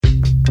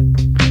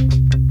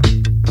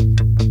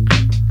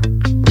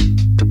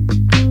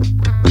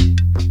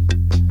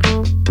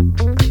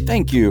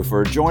Thank you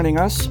for joining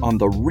us on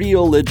the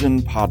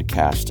Real-Ligion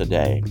podcast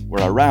today,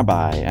 where a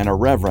rabbi and a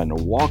reverend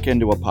walk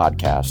into a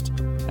podcast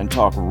and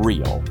talk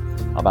real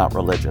about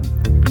religion.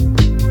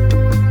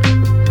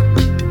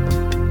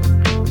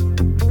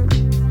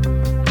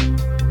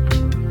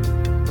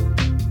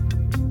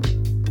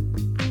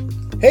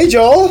 Hey,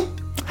 Joel.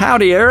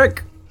 Howdy,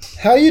 Eric.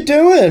 How you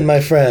doing,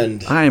 my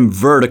friend? I am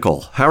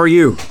vertical. How are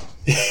you?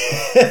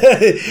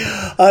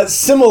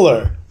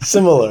 Similar.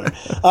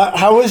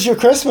 How was your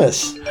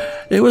Christmas?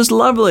 It was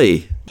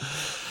lovely.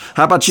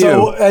 How about you?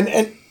 So,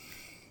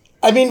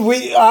 I mean,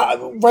 we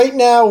right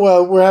now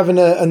we're having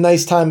a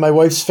nice time. My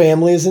wife's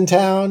family is in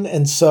town,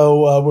 and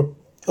so we're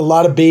a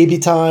lot of baby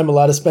time, a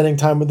lot of spending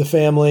time with the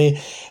family.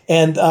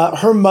 And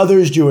her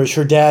mother's Jewish,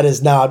 her dad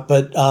is not,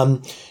 but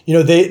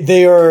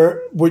they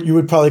are what you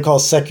would probably call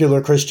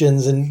secular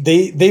Christians, and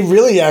they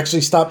really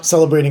actually stopped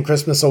celebrating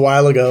Christmas a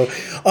while ago,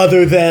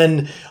 other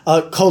than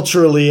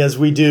culturally, as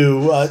we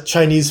do,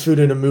 Chinese food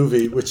in a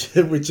movie, which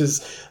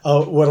is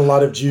what a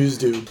lot of Jews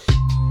do.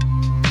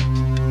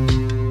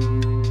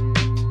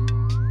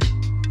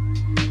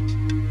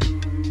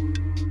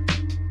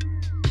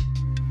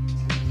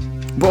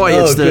 Boy,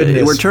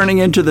 we're turning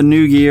into the new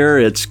year.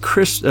 It's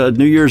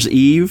New Year's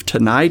Eve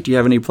tonight. Do you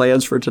have any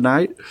plans for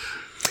tonight?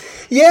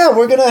 Yeah,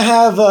 we're going to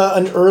have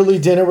an early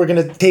dinner. We're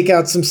going to take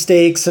out some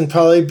steaks and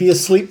probably be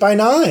asleep by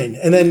 9.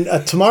 And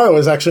then tomorrow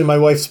is actually my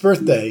wife's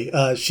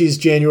birthday. She's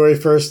January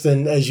 1st,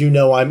 and as you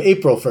know, I'm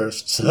April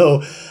 1st.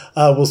 So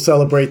we'll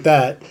celebrate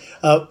that.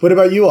 What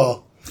about you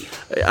all?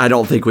 I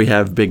don't think we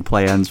have big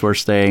plans. We're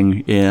staying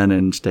in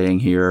and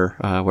staying here.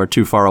 We're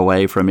too far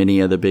away from any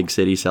of the big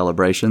city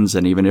celebrations,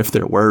 and even if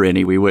there were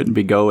any, we wouldn't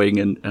be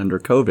going under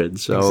COVID.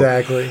 So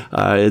exactly,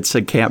 it's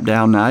a camp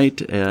down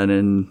night,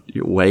 and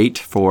wait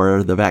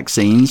for the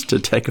vaccines to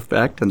take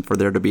effect and for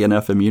there to be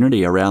enough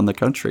immunity around the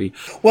country.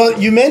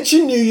 Well, you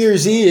mentioned New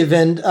Year's Eve,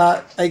 and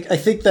I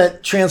think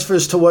that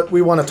transfers to what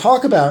we want to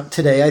talk about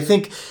today. I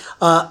think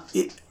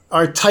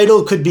our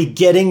title could be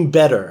 "Getting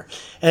Better,"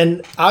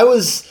 and I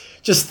was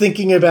just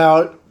thinking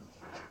about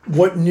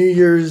what New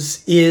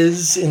Year's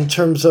is in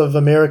terms of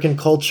American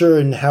culture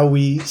and how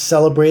we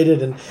celebrate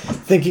it, and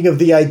thinking of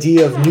the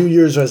idea of New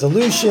Year's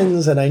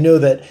resolutions. And I know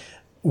that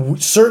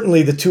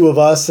certainly the two of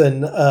us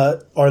and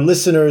our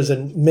listeners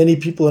and many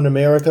people in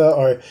America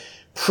are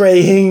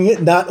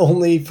praying not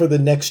only for the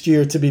next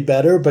year to be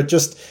better, but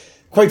just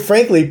quite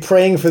frankly,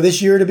 praying for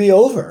this year to be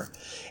over.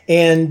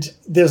 And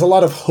there's a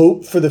lot of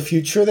hope for the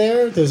future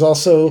there. There's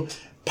also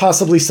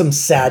possibly some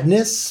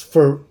sadness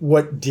for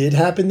what did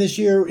happen this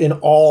year in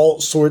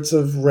all sorts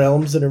of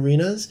realms and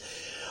arenas.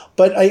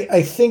 But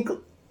I think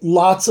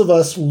lots of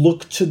us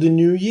look to the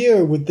new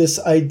year with this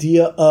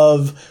idea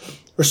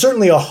of, or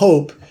certainly a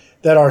hope,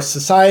 that our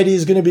society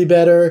is going to be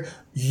better.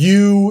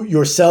 You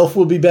yourself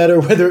will be better,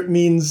 whether it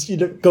means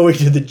going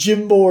to the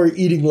gym more,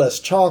 eating less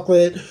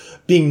chocolate,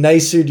 being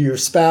nicer to your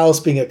spouse,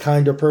 being a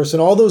kinder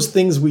person, all those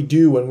things we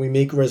do when we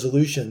make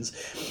resolutions.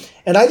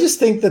 And I just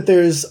think that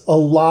there's a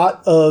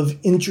lot of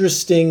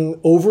interesting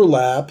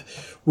overlap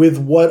with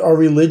what our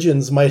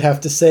religions might have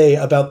to say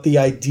about the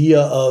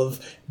idea of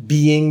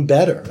being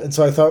better. And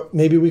so I thought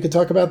maybe we could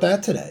talk about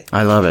that today.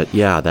 I love it.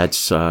 Yeah,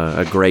 that's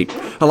a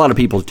lot of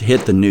people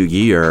hit the new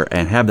year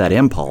and have that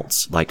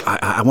impulse. Like,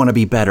 I want to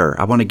be better.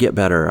 I want to get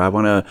better. I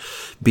want to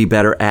be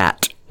better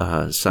at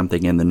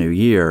something in the new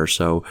year.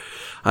 So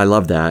I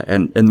love that.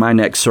 And my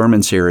next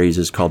sermon series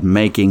is called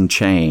Making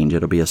Change.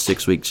 It'll be a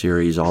 6-week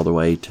series all the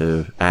way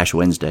to Ash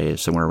Wednesday,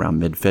 somewhere around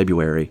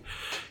mid-February.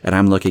 And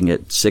I'm looking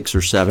at 6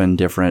 or 7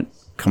 different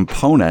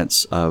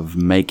components of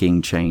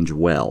making change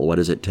well. What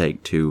does it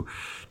take to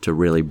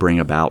really bring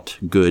about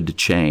good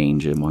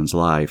change in one's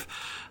life?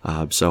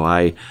 So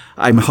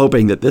I'm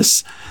hoping that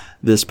this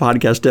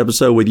podcast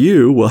episode with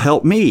you will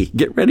help me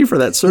get ready for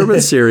that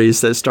sermon series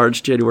that starts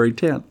January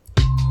 10th.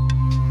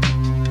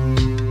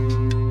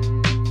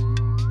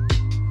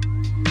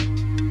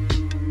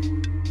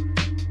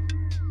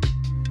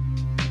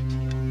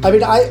 I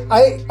mean,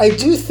 I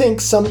do think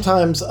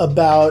sometimes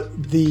about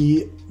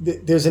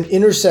there's an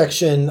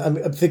intersection. I'm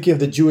thinking of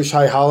the Jewish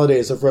high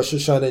holidays of Rosh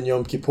Hashanah and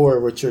Yom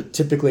Kippur, which are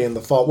typically in the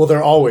fall. Well,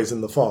 they're always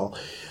in the fall.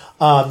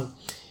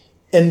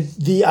 And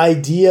the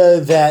idea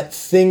that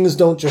things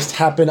don't just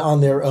happen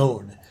on their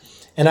own.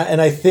 And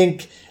I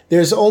think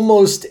there's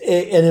almost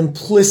an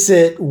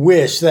implicit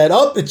wish that,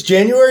 it's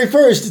January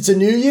 1st, it's a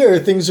new year,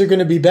 things are going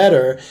to be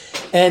better.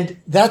 And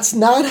that's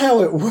not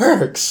how it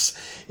works.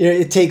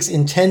 It takes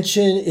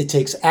intention, it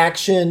takes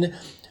action.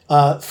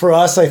 For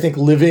us, I think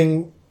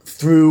living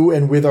through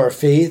and with our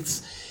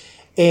faiths.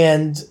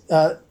 And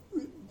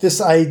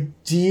this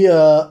idea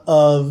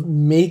of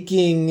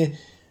making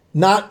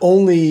not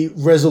only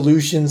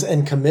resolutions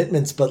and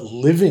commitments, but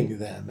living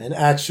them and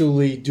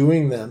actually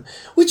doing them,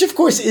 which of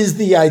course is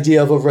the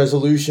idea of a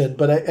resolution.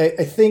 But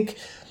I think,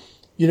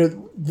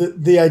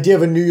 the idea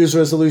of a New Year's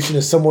resolution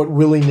is somewhat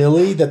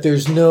willy-nilly, that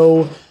there's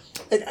no,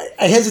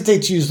 I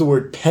hesitate to use the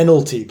word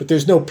penalty, but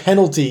there's no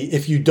penalty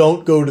if you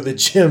don't go to the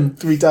gym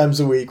 3 times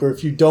a week, or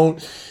if you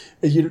don't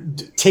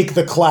take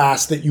the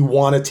class that you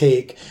want to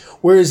take.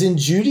 Whereas in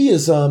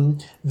Judaism,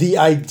 the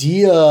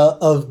idea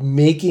of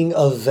making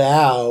a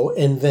vow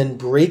and then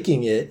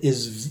breaking it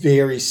is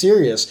very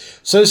serious.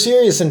 So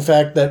serious, in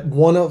fact, that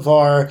one of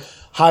our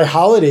high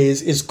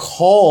holidays is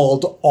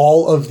called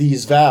all of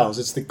these vows.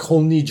 It's the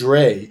Kol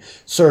Nidre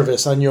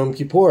service on Yom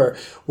Kippur,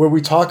 where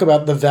we talk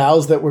about the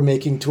vows that we're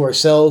making to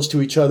ourselves,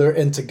 to each other,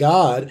 and to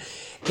God,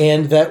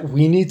 and that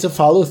we need to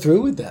follow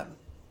through with them.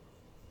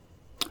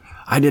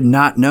 I did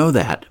not know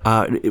that.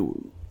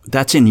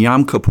 That's in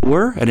Yom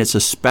Kippur, and it's a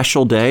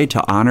special day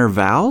to honor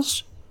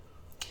vows?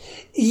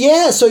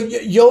 Yeah, so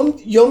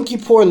Yom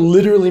Kippur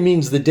literally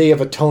means the Day of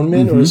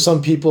Atonement, or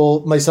some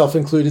people, myself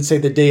included, say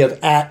the Day of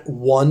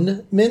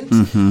At-One-ment.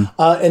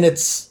 And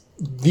it's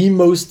the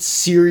most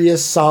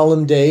serious,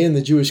 solemn day in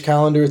the Jewish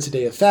calendar. It's a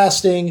day of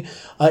fasting.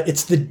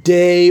 It's the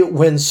day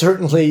when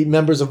certainly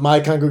members of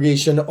my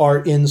congregation are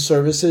in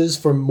services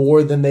for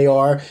more than they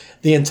are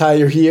the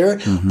entire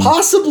year,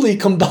 possibly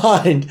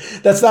combined.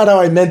 That's not how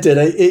I meant it.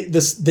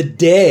 The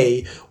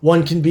day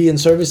one can be in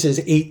services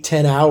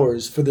 8-10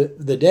 hours for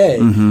the day.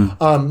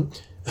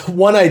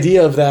 One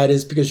idea of that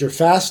is because you're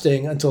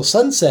fasting until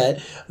sunset.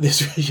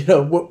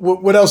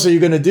 What else are you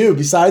going to do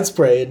besides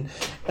pray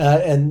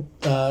and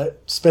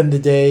spend the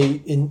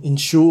day in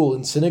shul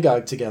and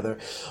synagogue together?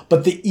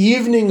 But the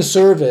evening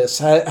service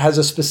has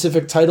a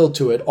specific title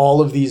to it. All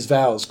of these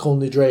vows, Kol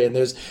Nidre, and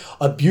there's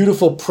a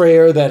beautiful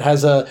prayer that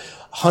has a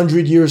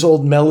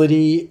 100-years-old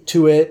melody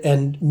to it,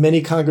 and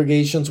many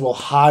congregations will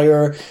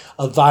hire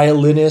a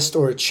violinist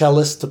or a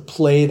cellist to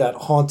play that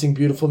haunting,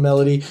 beautiful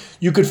melody.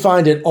 You could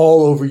find it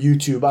all over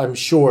YouTube, I'm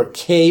sure.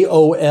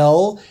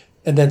 Kol,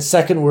 and then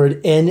second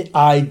word,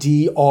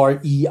 Nidrei,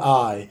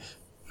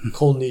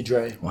 Kol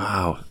Nidre.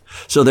 Wow.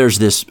 So there's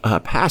this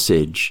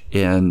passage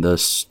in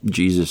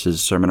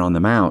Jesus' Sermon on the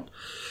Mount,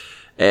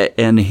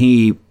 and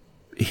he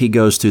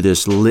goes through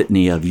this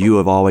litany of, you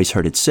have always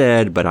heard it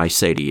said, but I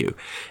say to you.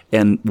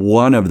 And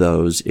one of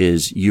those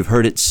is, you've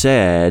heard it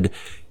said,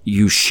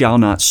 you shall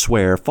not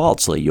swear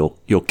falsely.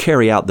 You'll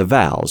carry out the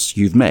vows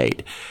you've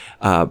made.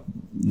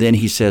 Then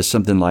he says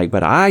something like,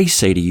 but I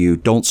say to you,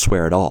 don't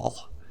swear at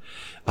all.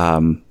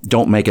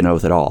 Don't make an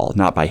oath at all.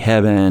 Not by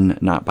heaven,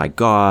 not by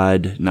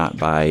God, not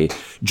by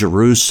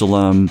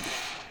Jerusalem.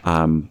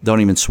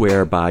 Don't even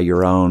swear by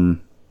your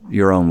own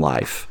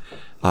life.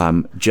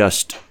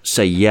 Just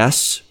say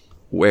yes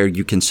where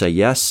you can say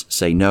yes,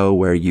 say no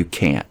where you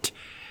can't.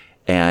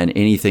 And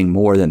anything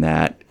more than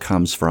that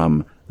comes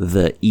from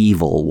the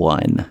evil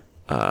one.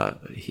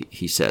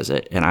 He says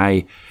it. And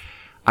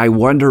I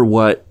wonder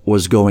what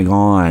was going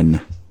on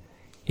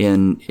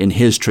in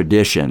his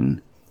tradition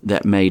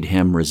that made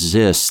him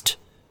resist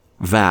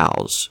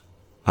vows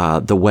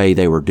the way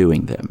they were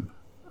doing them.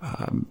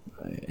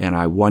 And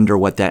I wonder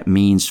what that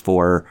means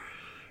for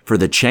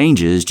the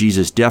changes.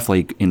 Jesus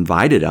definitely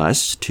invited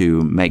us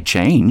to make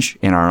change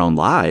in our own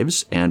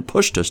lives and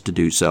pushed us to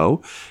do so,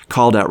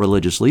 called out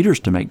religious leaders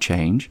to make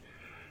change.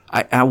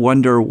 I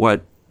wonder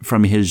what,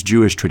 from his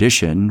Jewish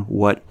tradition,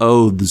 what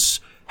oaths,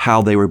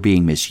 how they were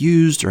being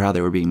misused or how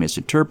they were being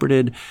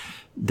misinterpreted,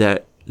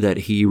 that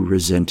he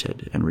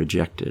resented and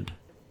rejected.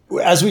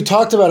 As we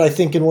talked about, I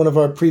think, in one of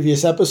our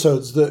previous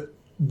episodes, the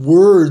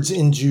words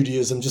in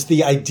Judaism, just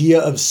the idea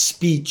of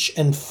speech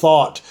and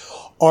thought,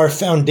 are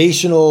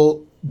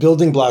foundational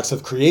building blocks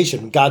of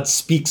creation. God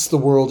speaks the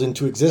world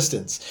into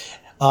existence.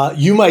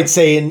 You might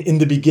say in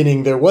the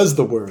beginning there was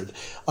the Word,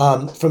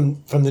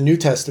 from the New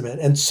Testament.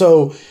 And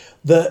so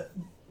the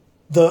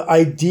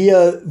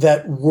idea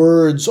that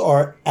words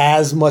are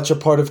as much a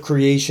part of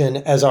creation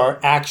as our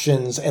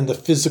actions and the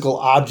physical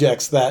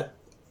objects that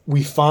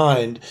we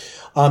find,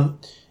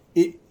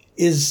 it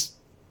is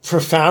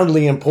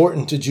profoundly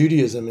important to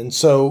Judaism. And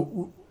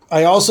so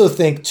I also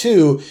think,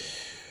 too,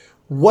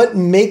 what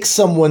makes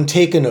someone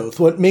take an oath?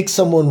 What makes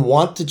someone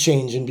want to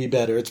change and be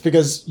better? It's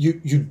because you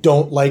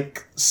don't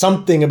like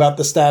something about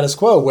the status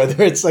quo,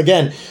 whether it's,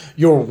 again,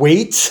 your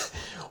weight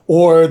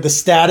or the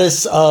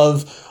status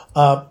of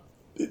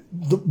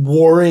the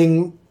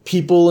warring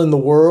people in the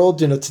world,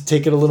 to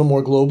take it a little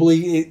more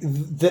globally,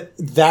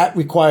 that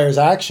requires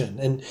action.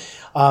 And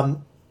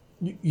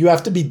you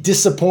have to be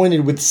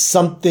disappointed with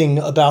something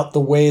about the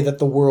way that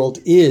the world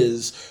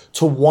is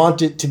to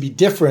want it to be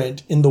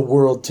different in the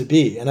world to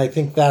be. And I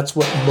think that's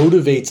what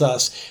motivates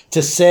us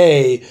to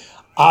say,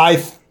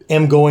 I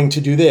am going to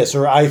do this,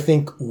 or I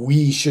think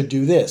we should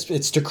do this.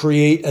 It's to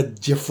create a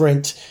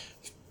different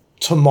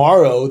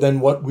tomorrow than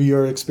what we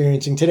are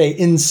experiencing today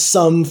in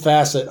some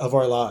facet of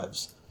our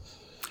lives.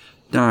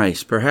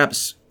 Nice.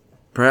 Perhaps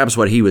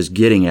what he was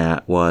getting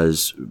at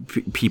was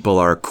people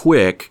are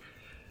quick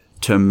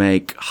to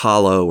make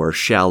hollow or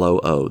shallow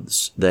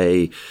oaths.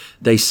 They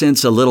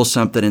sense a little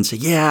something and say,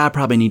 yeah, I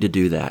probably need to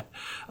do that.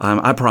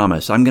 I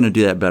promise I'm going to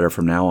do that better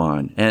from now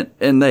on.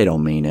 And they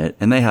don't mean it,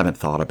 and they haven't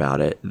thought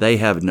about it. They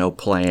have no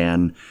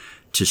plan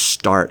to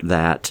start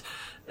that.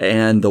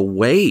 And the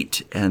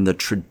weight and the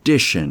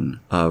tradition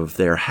of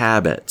their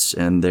habits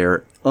and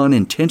their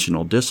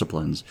unintentional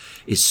disciplines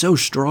is so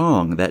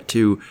strong that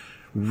to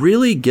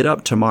really get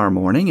up tomorrow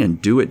morning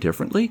and do it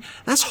differently,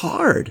 that's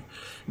hard.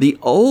 The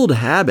old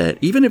habit,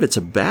 even if it's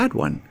a bad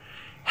one,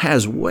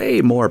 has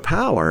way more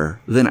power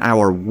than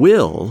our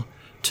will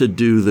to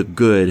do the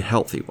good,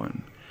 healthy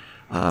one.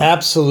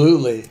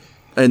 Absolutely.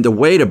 And the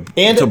way to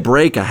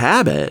break a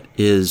habit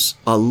is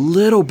a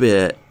little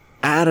bit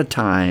at a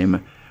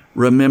time,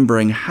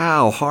 remembering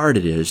how hard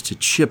it is to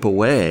chip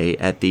away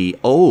at the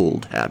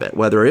old habit,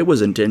 whether it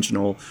was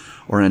intentional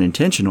or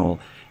unintentional.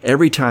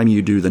 Every time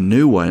you do the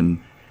new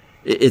one,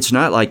 it's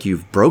not like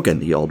you've broken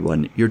the old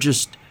one. You're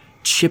just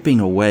chipping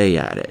away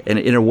at it. And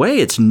in a way,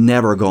 it's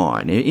never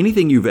gone.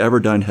 Anything you've ever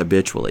done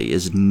habitually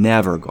is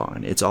never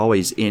gone. It's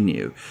always in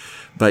you.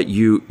 But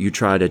you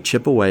try to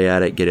chip away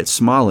at it, get it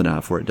small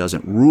enough where it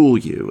doesn't rule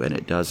you and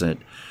it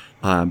doesn't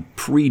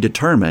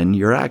predetermine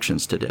your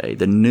actions today.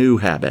 The new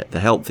habit, the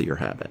healthier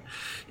habit,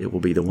 it will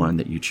be the one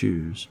that you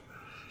choose.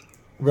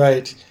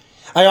 Right.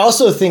 I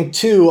also think,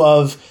 too,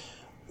 of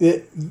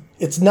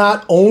it's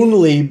not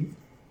only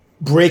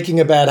breaking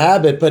a bad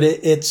habit, but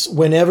it's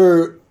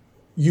whenever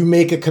you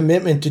make a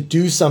commitment to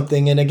do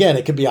something. And again,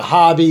 it could be a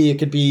hobby, it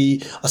could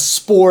be a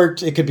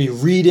sport, it could be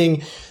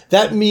reading.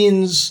 That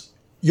means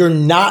you're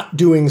not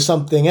doing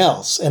something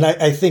else. And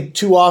I think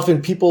too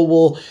often people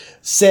will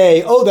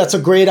say, oh, that's a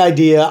great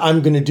idea,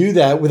 I'm going to do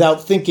that,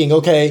 without thinking,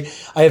 okay,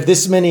 I have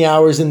this many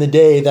hours in the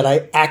day that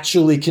I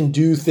actually can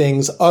do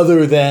things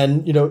other than,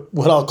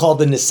 what I'll call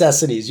the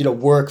necessities,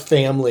 work,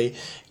 family,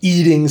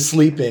 eating,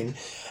 sleeping.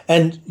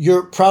 And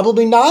you're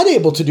probably not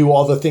able to do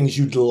all the things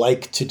you'd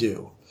like to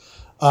do.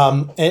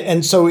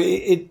 And so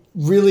it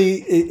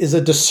really is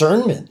a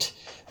discernment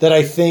that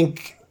I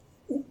think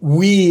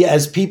we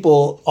as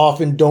people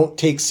often don't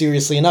take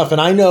seriously enough. And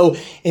I know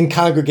in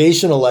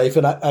congregational life,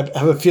 and I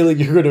have a feeling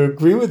you're going to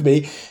agree with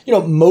me,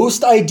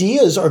 most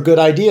ideas are good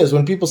ideas.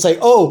 When people say,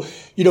 oh,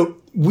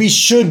 we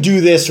should do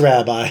this,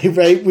 Rabbi,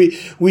 right?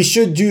 We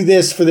should do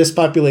this for this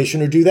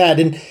population or do that.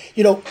 And,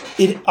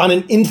 on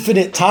an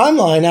infinite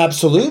timeline,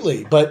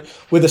 absolutely. But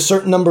with a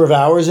certain number of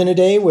hours in a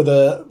day, with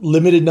a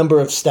limited number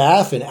of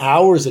staff and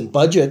hours and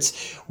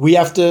budgets, we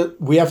have to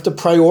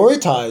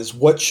prioritize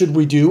what should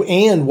we do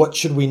and what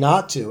should we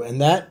not do. And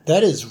that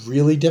is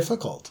really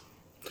difficult.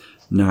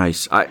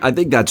 Nice. I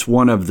think that's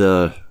one of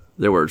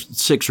there were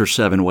 6 or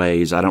 7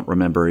 ways, I don't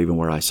remember even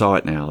where I saw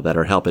it now, that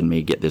are helping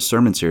me get this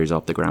sermon series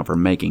off the ground for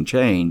making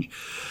change.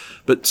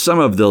 But some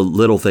of the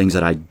little things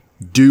that I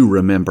do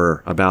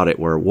remember about it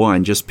were,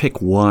 1, just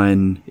pick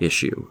one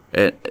issue.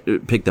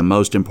 Pick the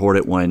most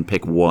important one,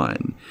 pick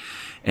one,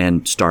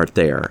 and start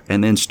there.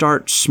 And then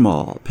start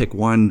small. Pick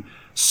one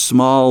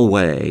small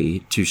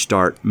way to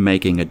start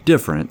making a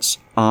difference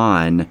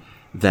on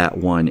that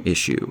one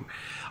issue.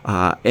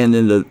 And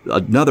then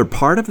another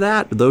part of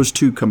that, those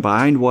two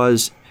combined,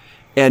 was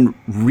and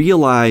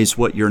realize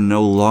what you're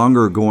no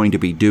longer going to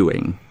be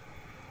doing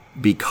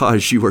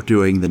because you are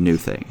doing the new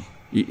thing.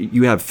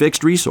 You have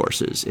fixed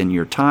resources in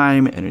your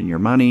time and in your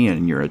money and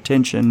in your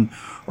attention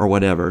or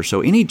whatever.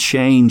 So any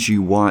change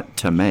you want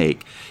to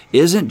make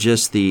isn't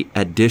just the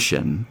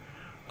addition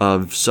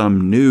of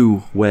some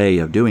new way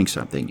of doing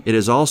something. It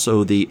is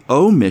also the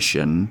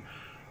omission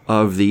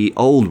of the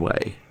old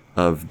way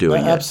of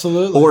doing it.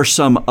 Absolutely. Or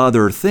some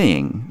other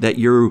thing that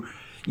you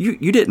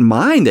didn't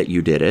mind that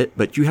you did it,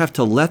 but you have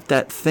to let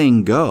that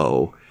thing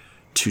go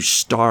to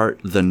start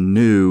the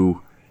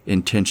new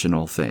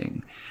intentional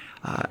thing.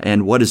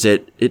 And what is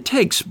it? It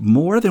takes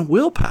more than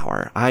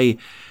willpower.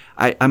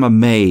 I'm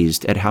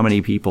amazed at how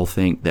many people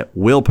think that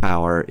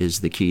willpower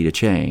is the key to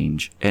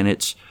change.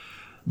 And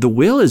the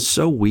will is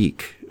so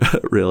weak,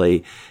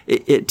 really.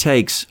 It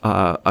takes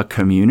a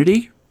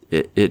community.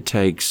 It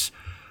takes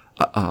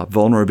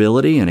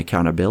vulnerability and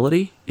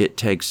accountability. It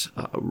takes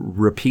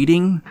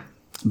repeating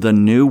the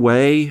new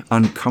way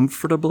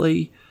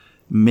uncomfortably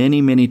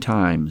many, many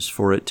times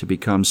for it to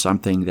become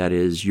something that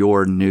is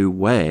your new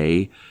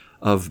way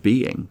of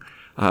being.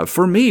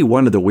 For me,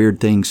 one of the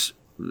weird things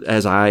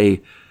as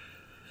I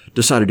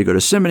decided to go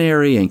to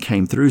seminary and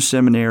came through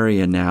seminary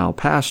and now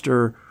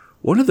pastor,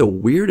 one of the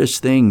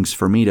weirdest things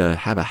for me to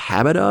have a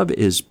habit of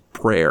is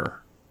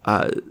prayer.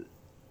 I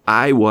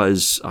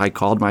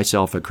called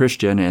myself a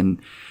Christian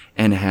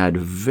and had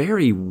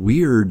very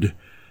weird,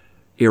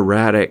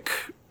 erratic,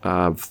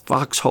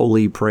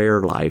 foxholey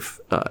prayer life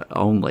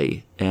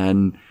only,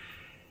 and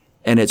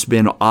it's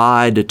been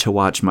odd to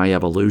watch my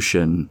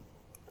evolution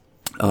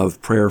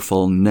of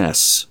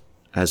prayerfulness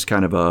as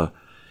kind of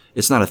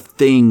it's not a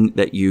thing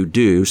that you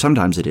do.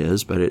 Sometimes it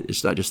is, but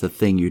it's not just a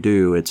thing you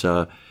do. It's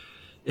a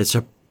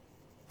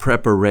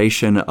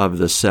preparation of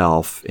the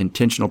self,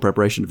 intentional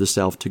preparation of the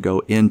self to go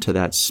into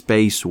that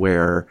space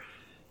where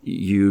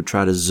you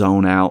try to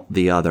zone out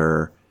the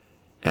other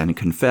and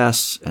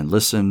confess and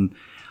listen.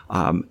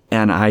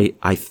 And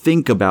I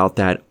think about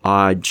that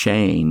odd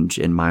change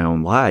in my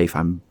own life.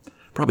 I'm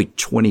probably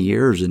 20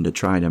 years into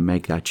trying to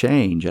make that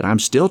change, and I'm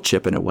still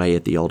chipping away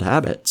at the old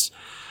habits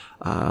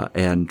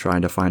and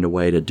trying to find a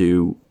way to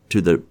do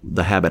to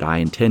the habit I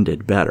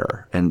intended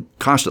better, and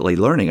constantly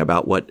learning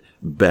about what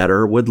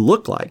better would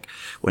look like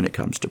when it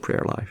comes to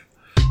prayer life.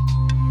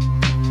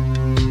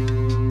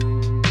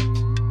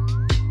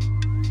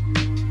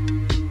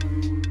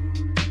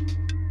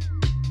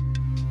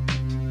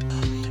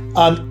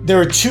 There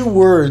are two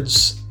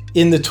words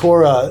in the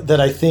Torah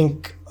that I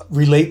think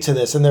relate to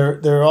this, and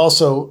they're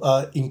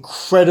also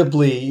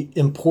incredibly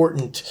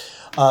important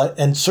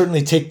and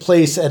certainly take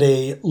place at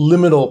a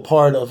liminal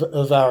part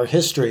of our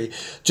history.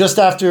 Just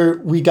after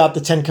we got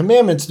the Ten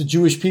Commandments, the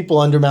Jewish people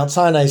under Mount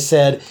Sinai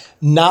said,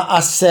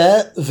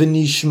 Na'aseh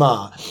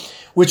v'nishma,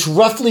 which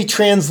roughly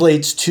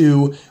translates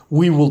to,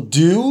 we will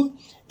do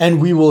and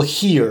we will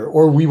hear,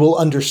 or we will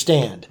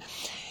understand.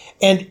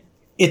 And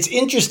it's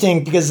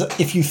interesting because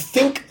if you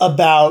think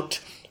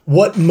about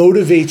what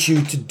motivates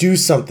you to do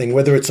something,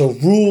 whether it's a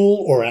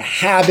rule or a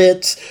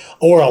habit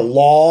or a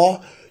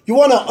law, you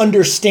want to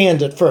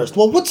understand it first.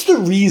 Well, what's the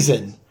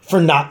reason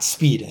for not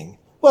speeding?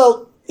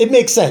 Well, it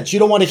makes sense. You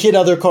don't want to hit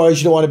other cars.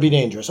 You don't want to be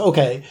dangerous.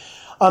 Okay.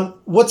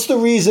 What's the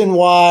reason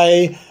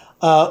why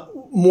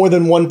more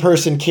than one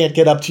person can't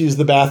get up to use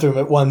the bathroom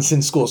at once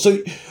in school? So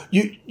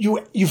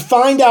you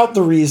find out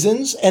the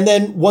reasons, and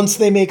then once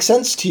they make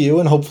sense to you,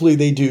 and hopefully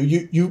they do,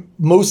 you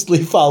mostly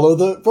follow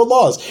the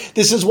laws.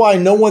 This is why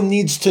no one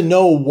needs to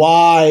know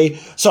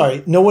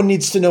no one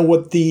needs to know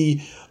what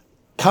the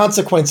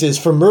consequences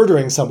for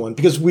murdering someone,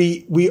 because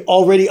we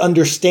already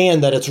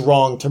understand that it's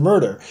wrong to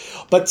murder.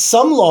 But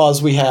some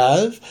laws we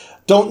have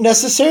don't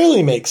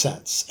necessarily make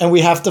sense, and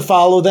we have to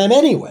follow them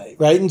anyway,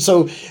 right? And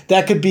so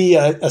that could be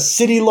a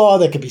city law,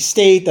 that could be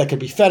state, that could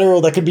be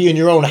federal, that could be in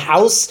your own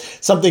house,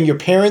 something your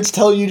parents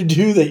tell you to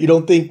do that you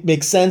don't think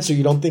makes sense or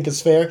you don't think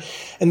is fair.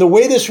 And the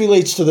way this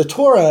relates to the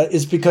Torah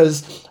is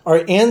because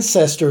our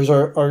ancestors,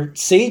 our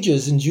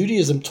sages in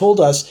Judaism, told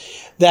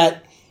us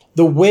that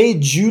the way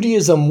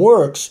Judaism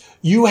works,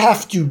 you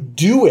have to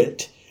do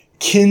it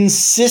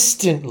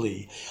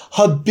consistently,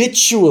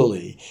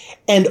 habitually,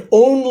 and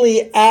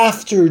only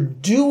after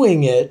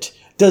doing it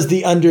does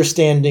the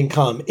understanding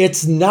come.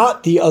 It's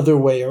not the other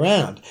way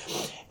around.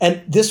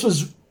 And this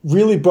was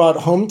really brought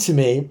home to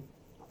me.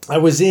 I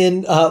was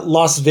in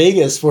Las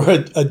Vegas for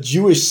a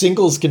Jewish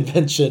singles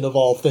convention, of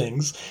all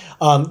things.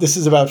 This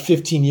is about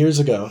 15 years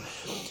ago.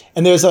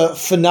 And there's a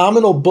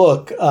phenomenal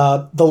book.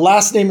 The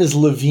last name is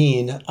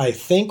Levine, I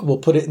think. We'll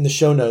put it in the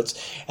show notes.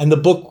 And the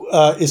book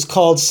is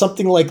called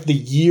something like The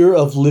Year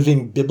of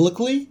Living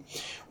Biblically,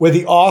 where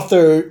the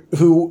author,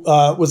 who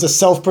was a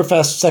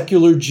self-professed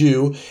secular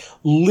Jew,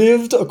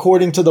 lived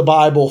according to the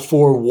Bible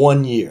for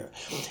 1 year.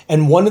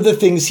 And one of the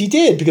things he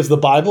did, because the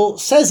Bible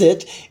says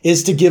it,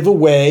 is to give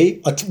away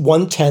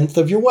 1/10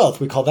 of your wealth.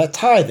 We call that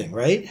tithing,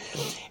 right?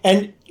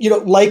 And,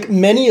 like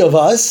many of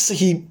us,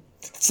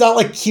 it's not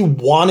like he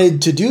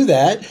wanted to do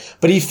that,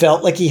 but he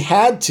felt like he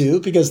had to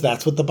because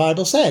that's what the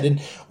Bible said. And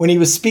when he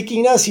was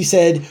speaking to us, he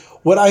said,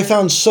 what I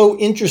found so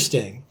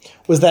interesting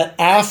was that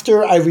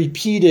after I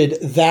repeated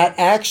that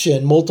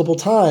action multiple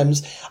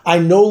times, I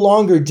no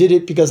longer did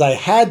it because I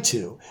had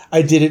to.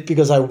 I did it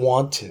because I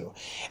want to.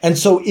 And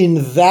so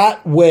in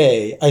that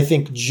way, I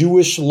think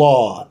Jewish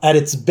law at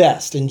its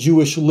best and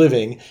Jewish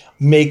living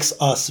makes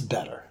us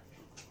better.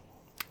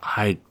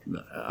 I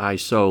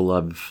so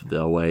love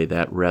the way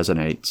that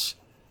resonates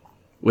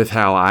with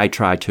how I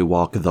try to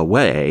walk the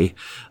way.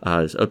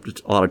 A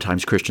lot of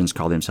times Christians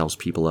call themselves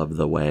people of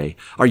the way.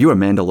 Are you a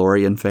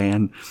Mandalorian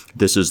fan?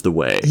 This is the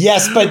way.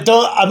 Yes, but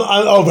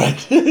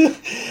right.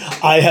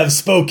 I have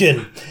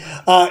spoken.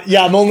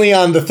 I'm only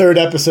on the 3rd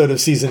episode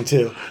of season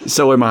 2.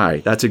 So am I.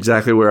 That's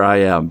exactly where I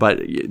am.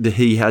 But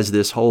he has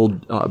this whole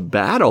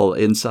battle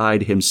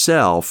inside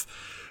himself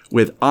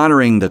with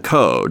honoring the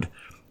code,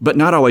 but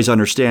not always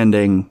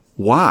understanding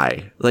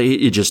why. Like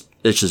it's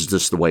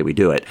just the way we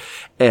do it.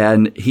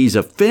 And he's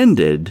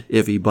offended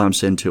if he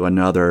bumps into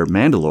another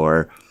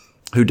Mandalore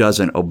who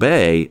doesn't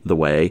obey the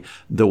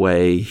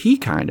way he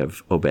kind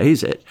of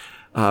obeys it.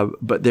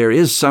 But there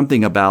is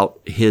something about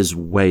his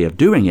way of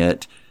doing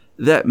it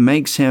that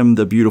makes him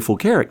the beautiful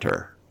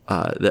character,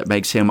 that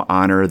makes him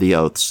honor the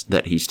oaths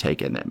that he's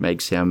taken, that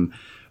makes him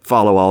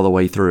follow all the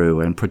way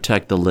through and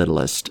protect the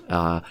littlest.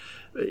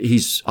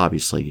 He's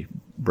obviously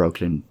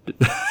broken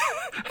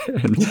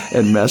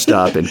and messed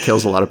up and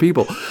kills a lot of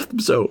people.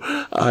 So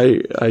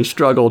I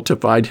struggle to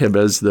find him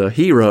as the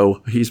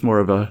hero. He's more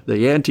of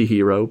the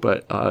anti-hero,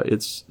 but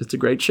it's a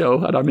great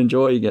show and I'm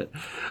enjoying it.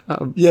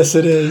 Yes,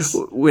 it is.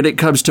 When it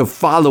comes to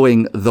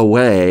following the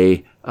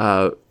way,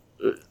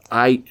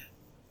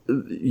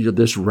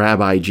 this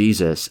Rabbi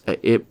Jesus,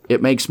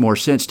 it makes more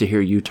sense to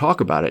hear you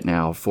talk about it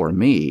now for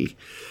me,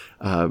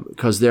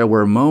 because there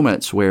were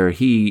moments where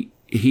he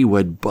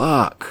would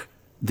buck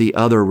the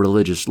other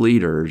religious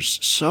leaders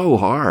so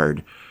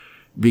hard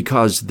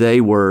because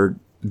they were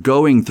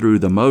going through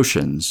the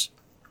motions,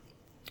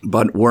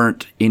 but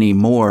weren't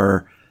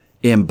anymore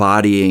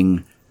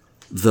embodying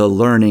the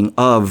learning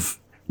of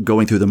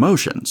going through the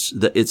motions.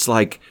 It's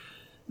like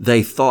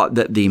they thought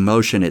that the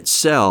motion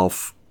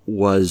itself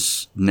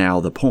was now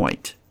the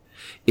point,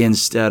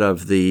 instead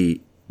of the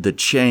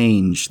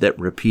change that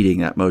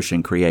repeating that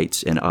motion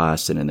creates in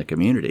us and in the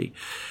community.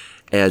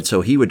 And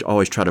so he would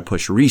always try to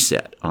push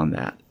reset on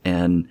that.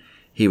 And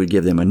he would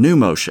give them a new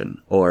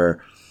motion,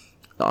 or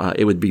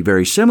it would be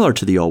very similar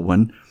to the old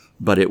one,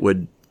 but it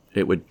would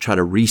try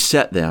to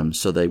reset them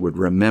so they would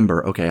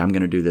remember, okay, I'm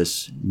going to do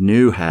this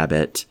new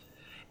habit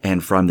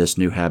And from this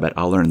new habit,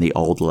 I'll learn the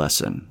old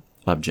lesson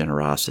of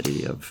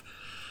generosity, of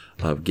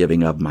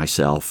giving of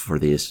myself for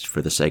the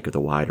sake of the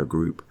wider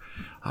group.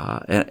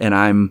 And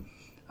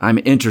I'm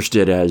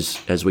interested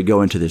as we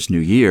go into this new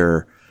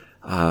year,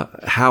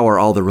 how are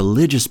all the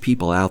religious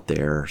people out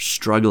there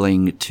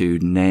struggling to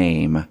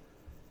name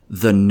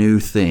the new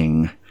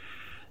thing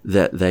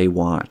that they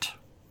want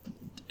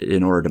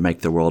in order to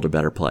make the world a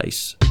better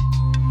place?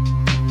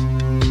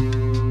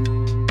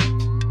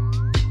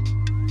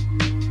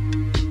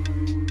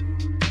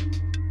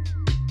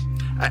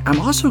 I'm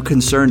also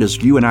concerned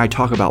as you and I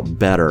talk about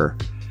better,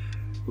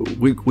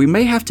 we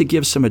may have to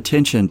give some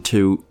attention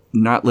to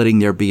not letting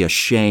there be a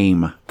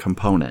shame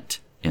component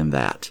in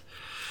that.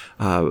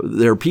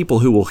 There are people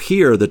who will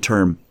hear the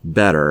term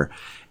better,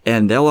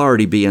 and they'll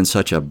already be in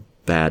such a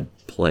bad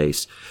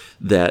place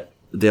that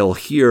they'll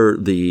hear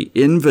the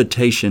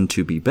invitation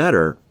to be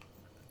better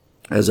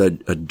as a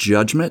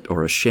judgment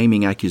or a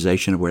shaming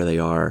accusation of where they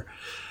are.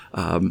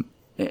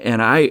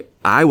 And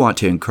I want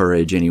to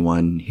encourage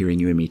anyone hearing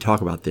you and me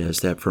talk about this,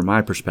 that from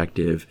my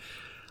perspective,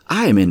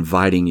 I am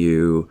inviting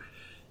you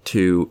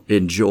to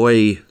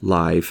enjoy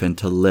life and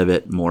to live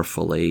it more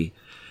fully.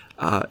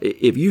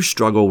 If you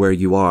struggle where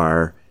you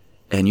are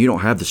and you don't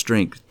have the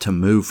strength to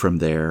move from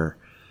there,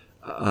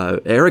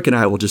 Eric and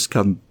I will just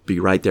come be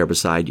right there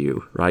beside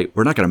you, right?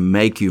 We're not going to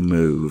make you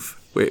move.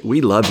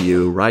 We love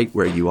you right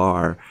where you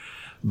are.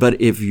 But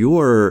if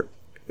you're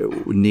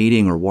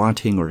needing or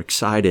wanting or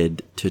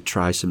excited to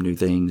try some new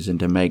things and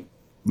to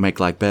make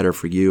life better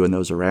for you and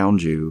those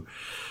around you,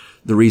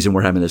 the reason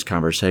we're having this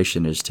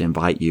conversation is to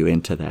invite you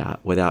into that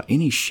without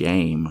any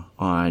shame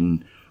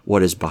on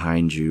what is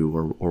behind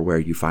you or where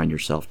you find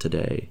yourself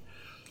today.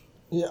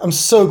 Yeah, I'm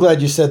so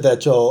glad you said that,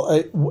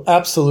 Joel.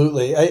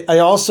 Absolutely. I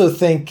also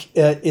think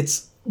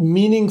it's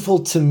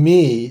meaningful to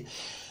me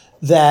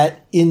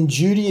that in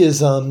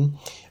Judaism,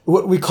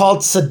 what we call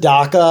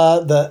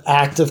tzedakah, the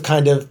act of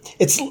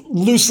it's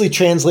loosely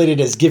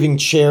translated as giving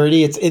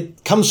charity.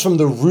 It comes from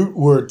the root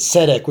word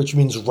tzedek, which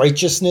means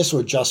righteousness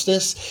or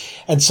justice.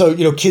 And so,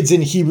 kids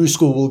in Hebrew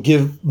school will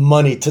give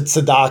money to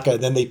tzedakah,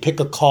 then they pick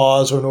a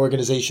cause or an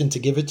organization to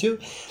give it to.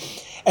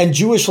 And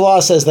Jewish law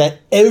says that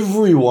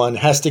everyone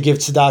has to give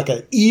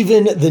tzedakah,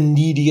 even the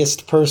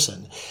neediest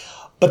person.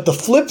 But the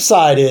flip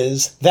side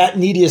is that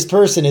neediest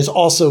person is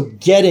also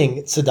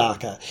getting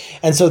tzedakah.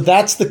 And so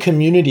that's the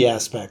community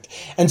aspect.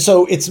 And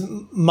so it's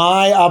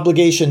my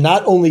obligation,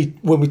 not only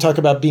when we talk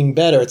about being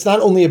better, it's not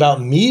only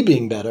about me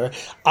being better.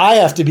 I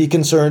have to be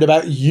concerned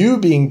about you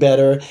being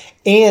better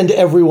and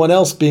everyone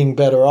else being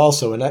better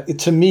also. And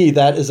to me,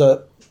 that is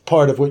a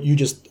part of what you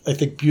just, I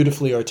think,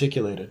 beautifully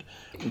articulated.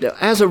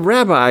 As a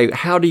rabbi,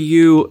 how do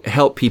you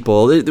help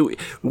people?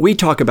 We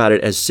talk about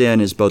it as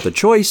sin is both a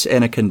choice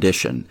and a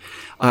condition.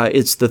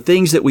 It's the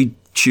things that we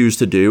choose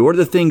to do or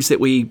the things that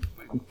we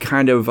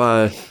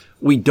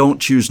we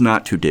don't choose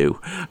not to do.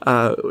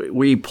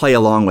 We play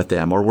along with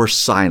them or we're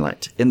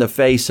silent. In the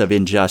face of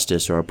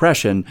injustice or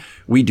oppression,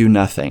 we do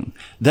nothing.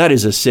 That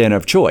is a sin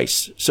of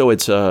choice. So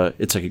it's a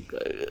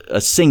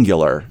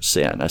singular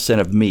sin, a sin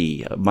of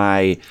me,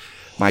 my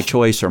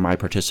choice or my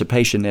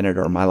participation in it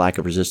or my lack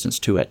of resistance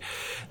to it.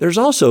 There's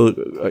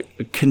also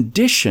a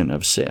condition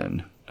of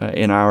sin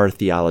in our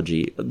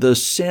theology, the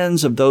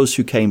sins of those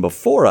who came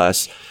before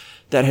us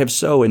that have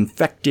so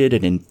infected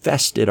and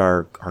infested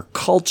our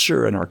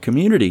culture and our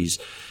communities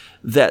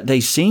that they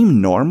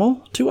seem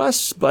normal to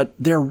us, but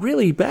they're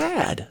really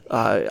bad.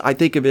 I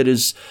think of it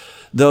as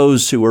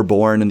those who were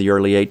born in the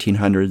early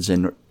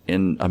 1800s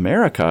in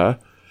America.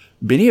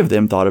 Many of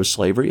them thought of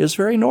slavery as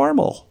very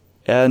normal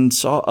and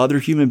saw other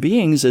human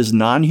beings as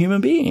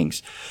non-human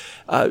beings.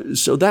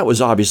 So that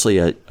was obviously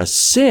a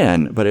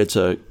sin, but it's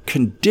a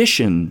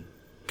conditioned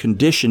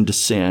to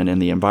sin in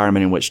the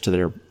environment in which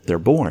they're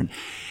born.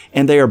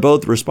 And they are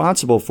both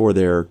responsible for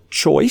their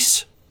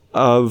choice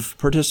of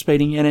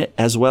participating in it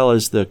as well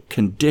as the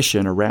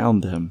condition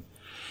around them.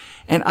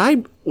 And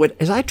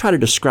as I try to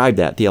describe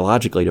that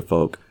theologically to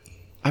folk,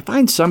 I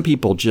find some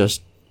people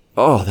just,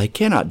 they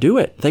cannot do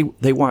it.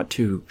 They want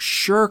to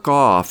shirk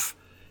off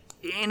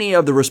any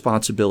of the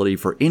responsibility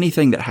for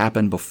anything that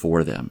happened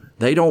before them.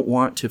 They don't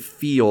want to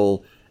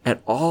feel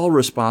at all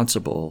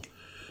responsible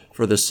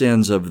for the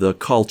sins of the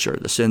culture,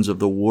 the sins of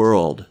the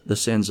world, the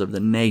sins of the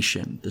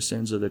nation, the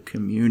sins of the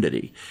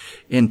community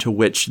into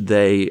which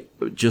they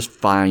just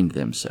find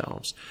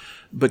themselves.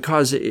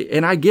 Because,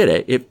 and I get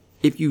it,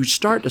 if you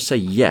start to say,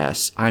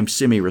 yes, I'm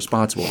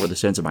semi-responsible for the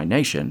sins of my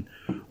nation,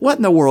 what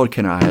in the world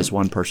can I as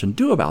one person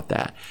do about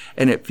that?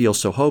 And it feels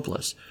so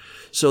hopeless.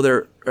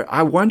 So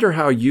I wonder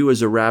how you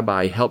as a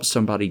rabbi help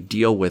somebody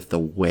deal with the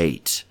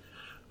weight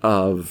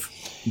of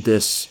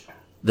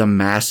the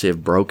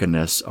massive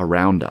brokenness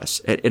around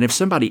us. And if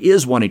somebody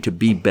is wanting to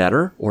be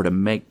better or to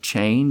make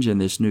change in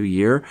this new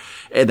year,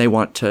 and they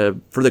want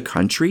for the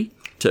country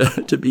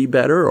to be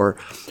better or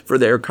for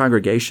their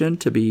congregation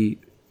to be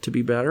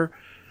better,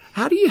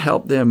 how do you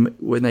help them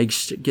when they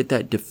get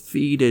that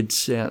defeated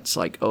sense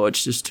like,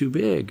 it's just too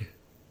big?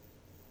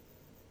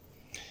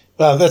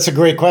 Well, that's a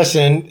great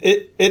question.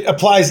 It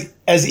applies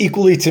as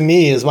equally to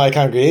me as my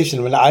congregation.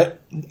 I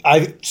mean,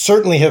 I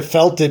certainly have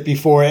felt it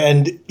before,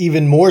 and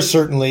even more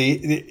certainly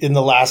in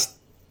the last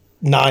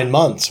 9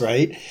 months,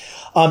 right?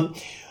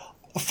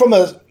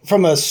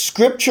 From a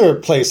scripture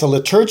place, a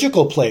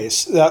liturgical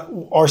place,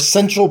 our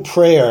central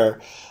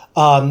prayer,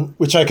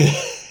 which I could,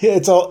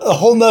 it's a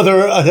whole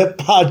nother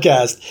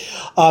podcast.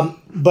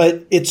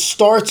 But it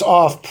starts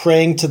off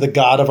praying to the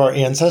God of our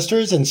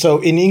ancestors. And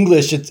so in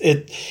English,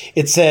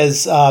 it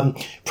says,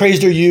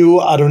 praised are you,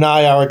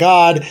 Adonai, our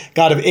God,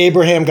 God of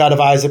Abraham, God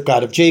of Isaac,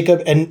 God of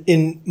Jacob. And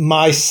in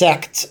my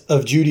sect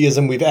of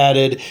Judaism, we've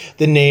added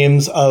the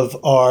names of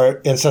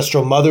our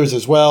ancestral mothers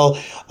as well,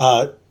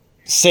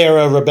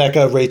 Sarah,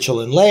 Rebecca,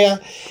 Rachel, and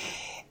Leah.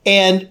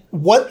 And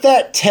what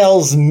that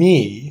tells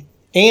me,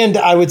 and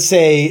I would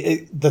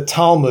say the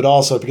Talmud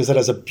also, because it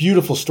has a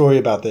beautiful story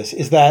about this,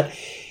 is that,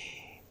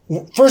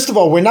 first of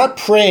all, we're not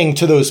praying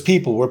to those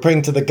people. We're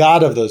praying to the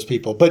God of those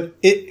people. But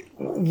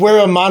we're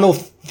a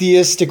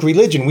monotheistic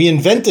religion. We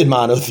invented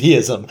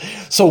monotheism.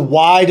 So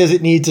why does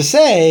it need to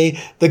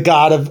say the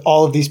God of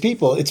all of these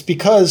people? It's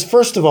because,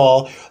 first of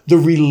all, the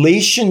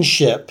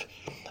relationship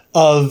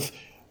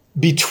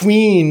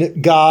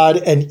between God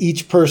and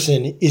each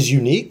person is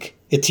unique.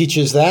 It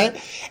teaches that.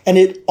 And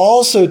it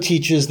also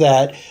teaches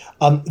that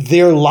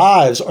their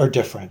lives are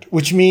different,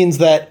 which means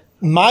that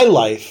my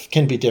life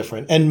can be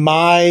different, and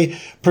my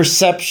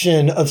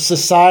perception of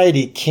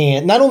society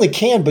not only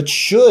can, but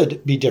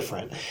should be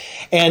different.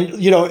 And,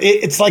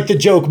 it's like the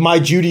joke, my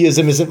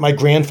Judaism isn't my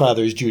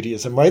grandfather's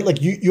Judaism, right?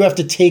 Like you have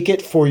to take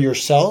it for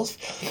yourself.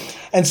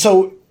 And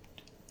so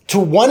to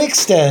one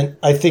extent,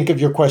 I think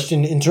of your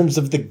question in terms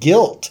of the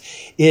guilt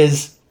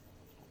is,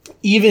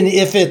 even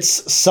if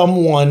it's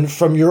someone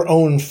from your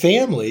own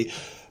family,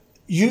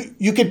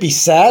 you could be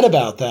sad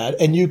about that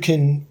and you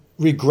can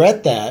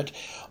regret that,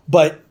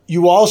 but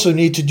you also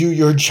need to do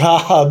your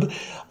job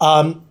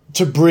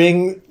to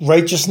bring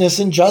righteousness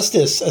and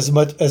justice as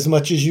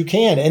much as you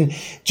can. And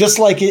just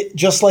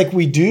like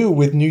we do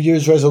with New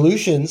Year's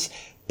resolutions,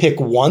 pick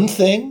one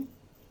thing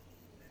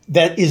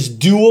that is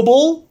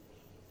doable.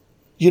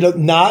 You're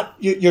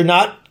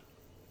not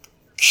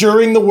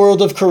curing the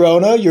world of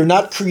corona. You're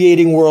not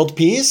creating world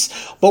peace.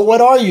 But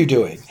what are you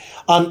doing?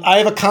 I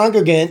have a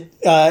congregant,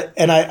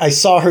 and I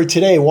saw her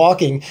today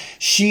walking.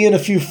 She and a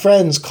few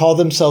friends call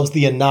themselves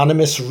the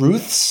Anonymous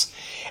Ruths,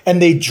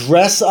 and they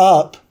dress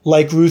up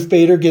like Ruth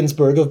Bader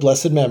Ginsburg of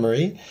blessed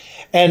memory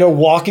and are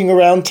walking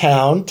around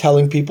town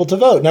telling people to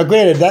vote. Now,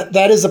 granted,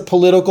 that is a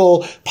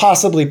political,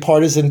 possibly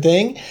partisan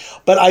thing,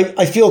 but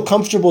I feel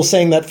comfortable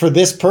saying that for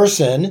this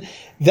person,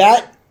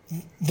 that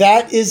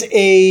is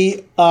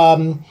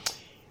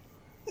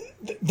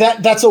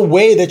that's a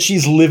way that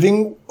she's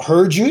living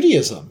her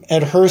Judaism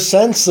and her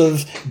sense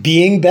of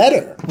being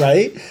better,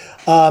 right?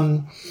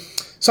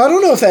 So I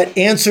don't know if that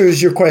answers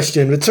your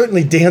question, but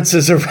certainly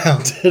dances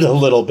around it a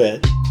little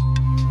bit.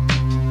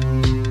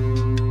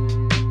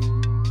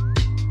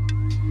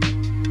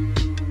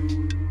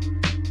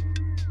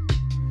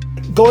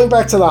 Going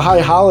back to the high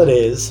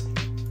holidays,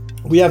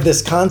 we have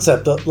this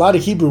concept, a lot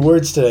of Hebrew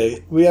words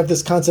today. We have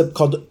this concept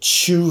called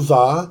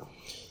tshuva,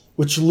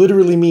 which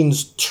literally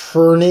means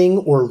turning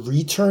or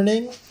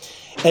returning.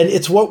 And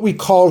it's what we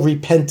call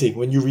repenting.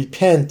 When you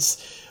repent,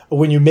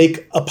 when you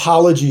make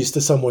apologies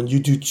to someone, you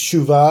do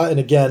tshuva. And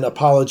again,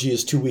 apology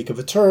is too weak of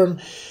a term.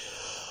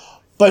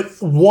 But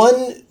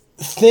one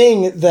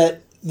thing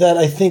that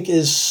I think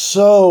is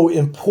so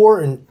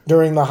important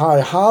during the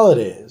high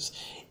holidays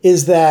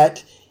is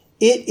that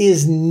it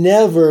is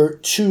never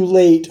too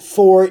late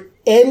for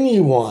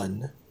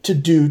anyone to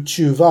do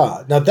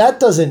tshuva. Now, that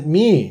doesn't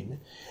mean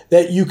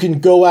that you can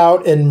go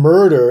out and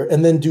murder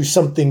and then do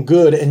something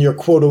good and you're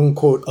quote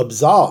unquote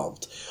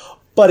absolved.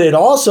 But it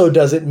also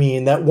doesn't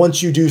mean that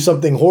once you do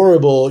something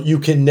horrible, you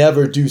can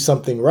never do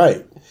something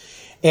right.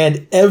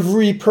 And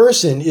every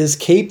person is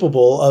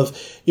capable of,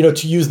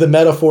 to use the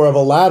metaphor of a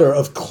ladder,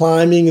 of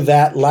climbing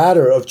that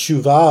ladder of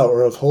tshuva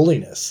or of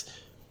holiness.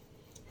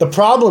 The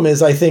problem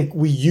is, I think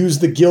we use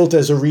the guilt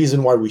as a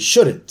reason why we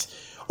shouldn't.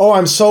 Oh,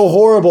 I'm so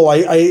horrible.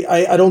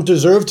 I don't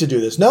deserve to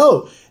do this.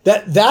 No,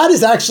 that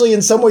is actually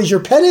in some ways your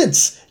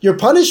penance. Your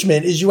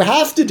punishment is you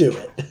have to do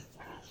it.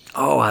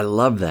 Oh, I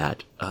love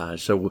that.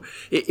 So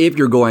if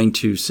you're going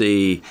to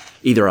see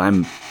either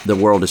the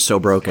world is so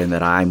broken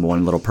that I'm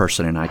one little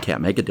person and I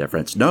can't make a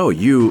difference. No,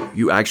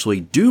 you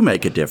actually do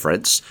make a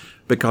difference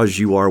because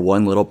you are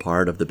one little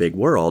part of the big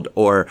world.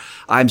 Or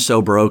I'm so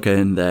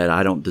broken that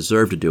I don't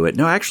deserve to do it.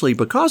 No, actually,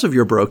 because of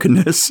your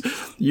brokenness,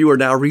 you are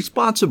now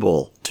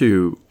responsible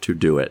to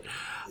do it.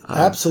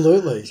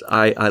 Absolutely.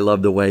 I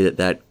love the way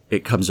that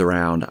it comes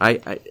around.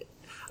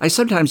 I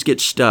sometimes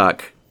get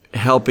stuck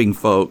helping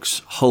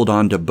folks hold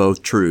on to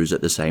both truths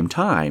at the same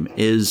time.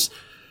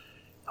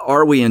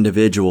 Are we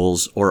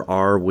individuals or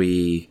are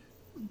we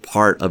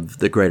part of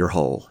the greater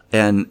whole?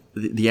 And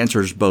the answer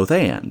is both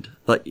and.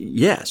 Like,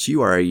 yes,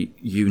 you are a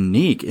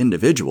unique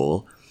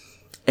individual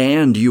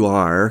and you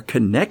are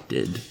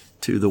connected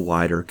to the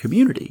wider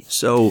community.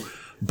 So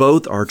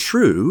both are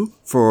true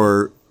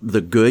for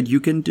the good you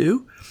can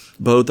do,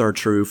 Both are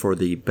true for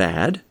the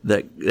bad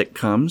that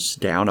comes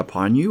down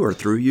upon you or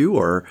through you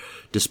or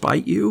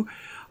despite you.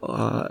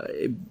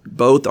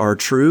 Both are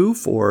true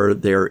for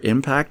their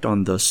impact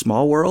on the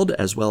small world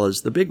as well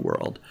as the big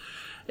world.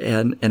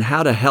 And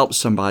how to help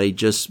somebody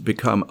just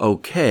become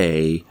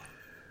okay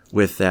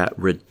with that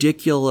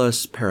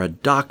ridiculous,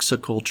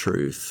 paradoxical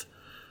truth.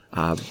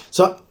 I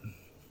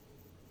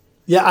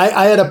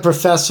had a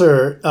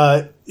professor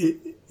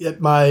at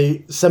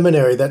my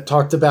seminary that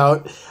talked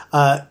about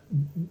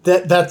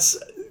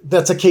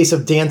that's a case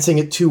of dancing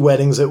at two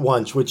weddings at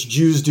once, which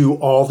Jews do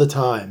all the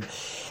time.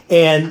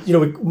 And,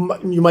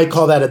 you might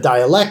call that a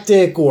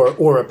dialectic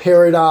or a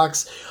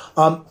paradox.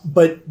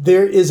 But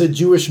there is a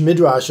Jewish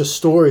midrash, a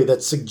story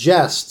that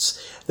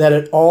suggests that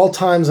at all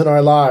times in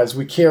our lives,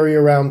 we carry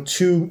around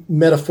two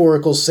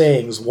metaphorical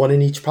sayings, one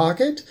in each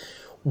pocket.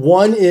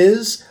 One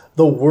is,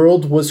 the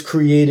world was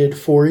created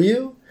for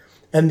you.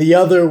 And the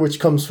other, which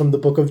comes from the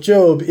book of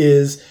Job,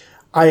 is,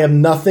 I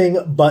am nothing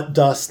but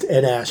dust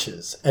and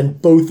ashes.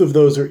 And both of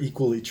those are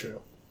equally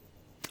true.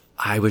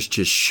 I was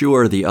just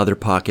sure the other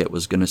pocket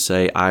was going to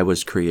say, I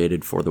was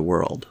created for the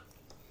world.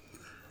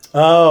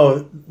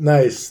 Oh,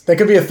 nice. That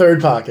could be a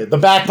third pocket, the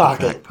back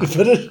pocket.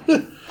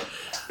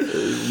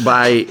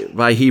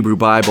 My Hebrew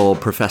Bible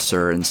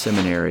professor in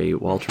seminary,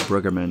 Walter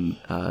Brueggemann,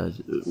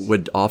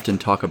 would often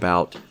talk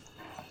about,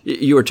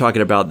 you were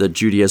talking about the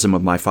Judaism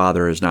of my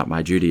father is not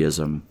my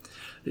Judaism.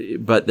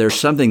 But there's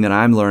something that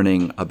I'm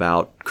learning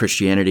about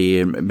Christianity,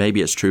 and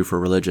maybe it's true for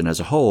religion as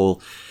a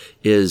whole,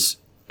 is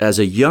as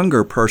a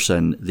younger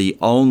person, the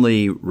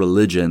only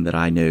religion that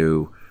I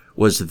knew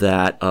was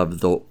that of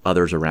the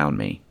others around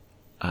me.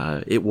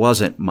 It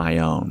wasn't my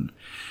own.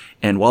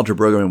 And Walter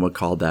Brueggemann would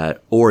call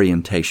that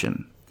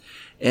orientation.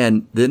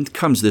 And then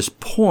comes this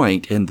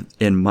point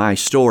in my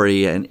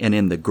story and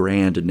in the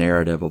grand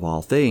narrative of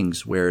all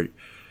things where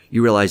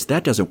you realize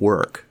that doesn't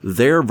work.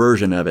 Their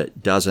version of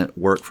it doesn't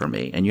work for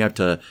me. And you have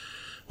to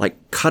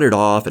cut it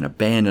off and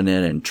abandon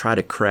it and try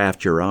to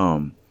craft your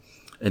own.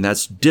 And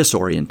that's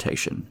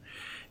disorientation.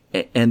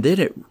 And then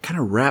it kind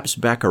of wraps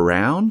back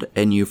around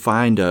and you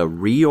find a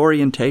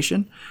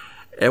reorientation.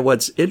 And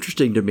what's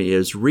interesting to me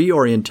is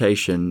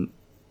reorientation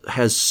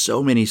has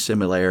so many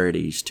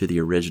similarities to the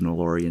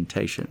original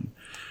orientation.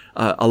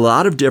 A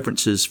lot of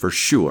differences for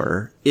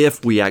sure,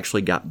 if we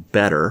actually got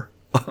better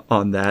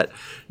on that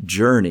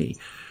journey.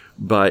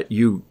 But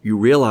you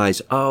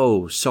realize,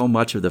 so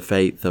much of the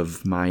faith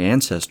of my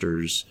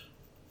ancestors,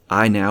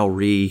 I now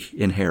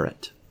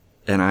re-inherit.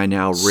 And I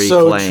now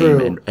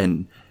reclaim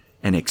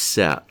and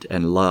accept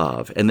and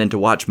love. And then to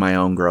watch my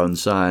own grown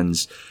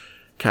sons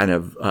kind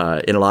of,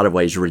 in a lot of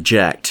ways,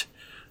 reject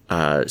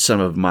some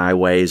of my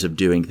ways of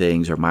doing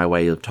things or my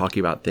way of talking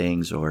about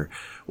things or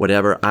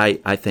whatever.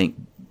 I think,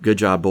 good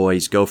job,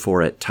 boys. Go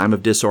for it. Time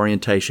of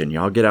disorientation.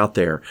 Y'all get out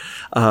there.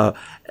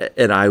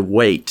 And I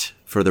wait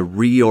for the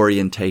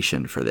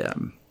reorientation for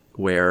them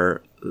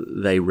where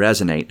they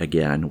resonate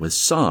again with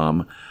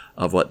some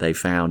of what they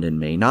found in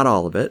me. Not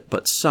all of it,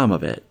 but some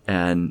of it.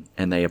 And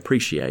they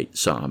appreciate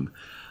some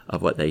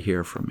of what they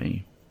hear from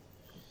me.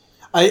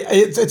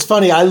 It's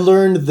funny. I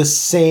learned the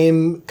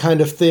same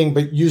kind of thing,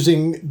 but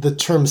using the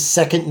term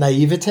second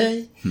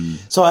naivete.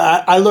 So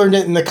I learned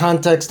it in the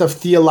context of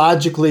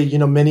theologically,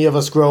 many of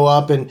us grow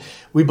up and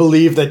we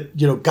believe that,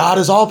 God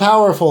is all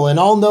powerful and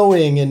all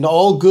knowing and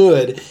all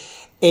good.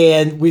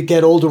 And we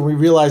get older and we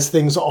realize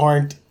things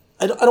aren't,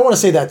 I don't want to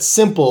say that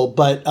simple,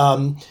 but,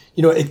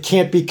 it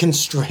can't be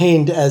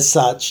constrained as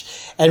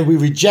such. And we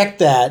reject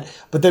that.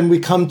 But then we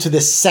come to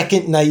this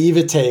second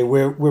naivete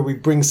where we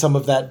bring some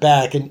of that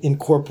back and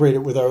incorporate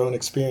it with our own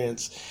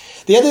experience.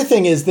 The other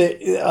thing is that,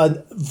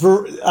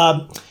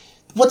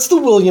 what's the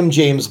William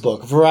James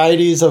book?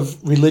 Varieties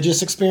of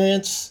Religious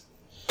Experience?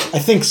 I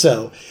think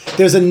so.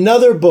 There's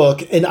another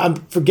book, and I'm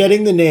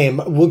forgetting the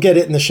name. We'll get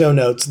it in the show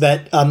notes,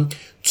 that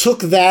took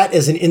that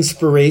as an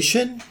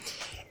inspiration.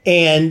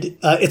 And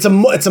it's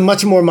a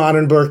much more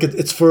modern book.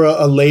 It's for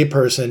a lay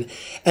person.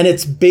 And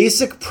its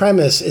basic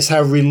premise is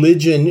how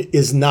religion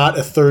is not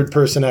a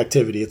third-person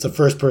activity. It's a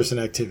first-person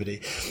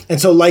activity.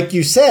 And so like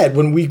you said,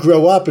 when we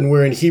grow up and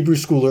we're in Hebrew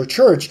school or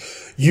church,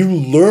 you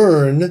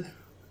learn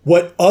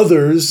what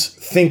others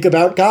think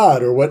about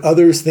God or what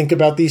others think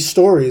about these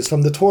stories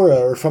from the Torah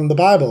or from the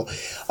Bible.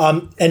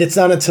 And it's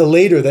not until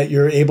later that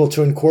you're able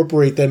to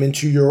incorporate them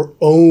into your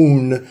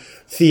own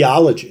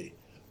theology.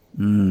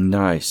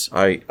 Nice.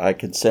 I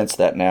can sense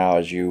that now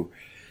as you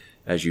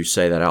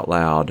say that out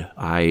loud.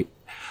 I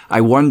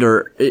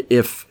wonder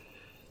if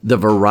the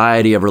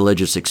variety of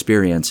religious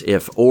experience,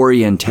 if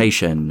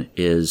orientation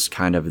is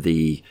kind of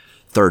the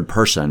third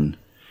person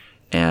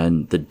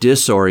and the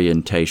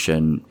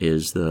disorientation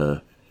is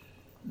the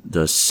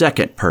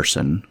second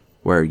person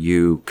where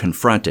you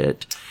confront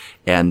it,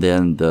 and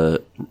then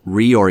the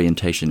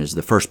reorientation is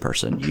the first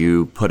person.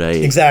 You put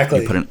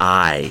an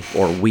I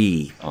or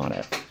we on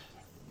it.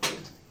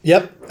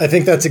 Yep, I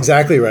think that's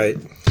exactly right.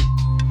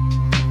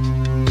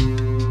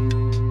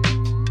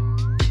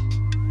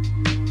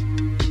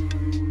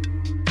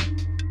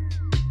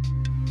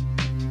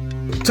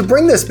 To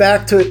bring this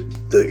back to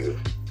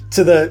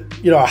to the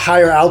a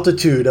higher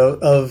altitude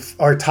of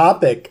our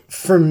topic,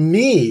 for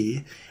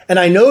me, and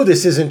I know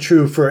this isn't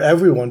true for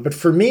everyone, but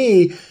for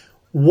me,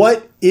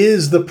 what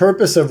is the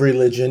purpose of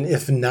religion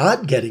if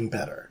not getting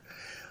better?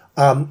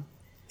 And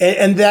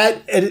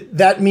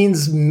that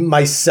means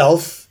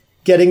myself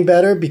getting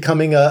better,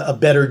 becoming a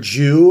better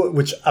Jew,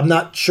 which I'm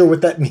not sure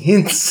what that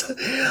means,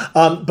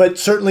 but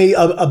certainly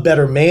a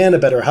better man, a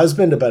better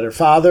husband, a better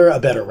father, a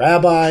better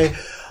rabbi,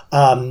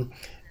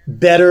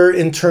 better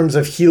in terms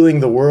of healing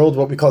the world,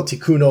 what we call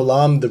tikkun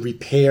olam, the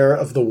repair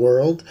of the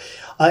world,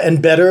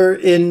 and better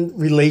in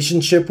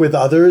relationship with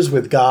others,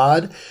 with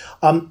God.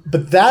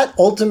 But that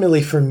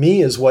ultimately for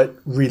me is what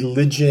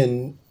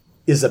religion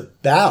is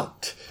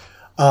about.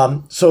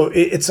 So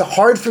it's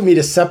hard for me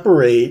to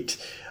separate,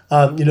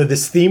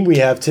 this theme we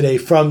have today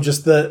from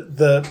just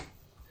the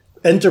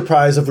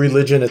enterprise of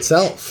religion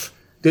itself.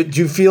 Do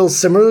you feel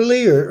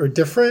similarly or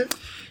different?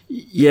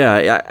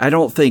 Yeah, I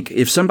don't think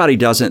if somebody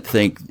doesn't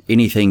think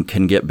anything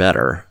can get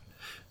better,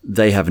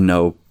 they have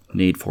no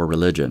need for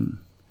religion.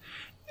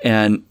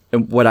 And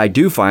what I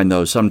do find,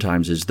 though,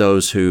 sometimes is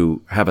those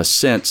who have a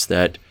sense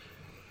that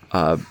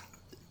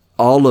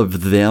all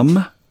of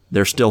them,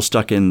 they're still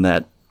stuck in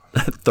that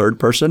third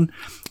person.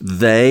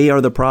 They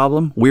are the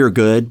problem. We're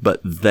good,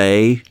 but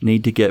they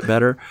need to get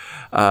better.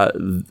 A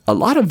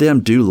lot of them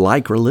do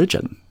like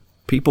religion.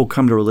 People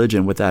come to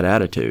religion with that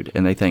attitude,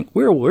 and they think,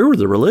 we're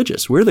the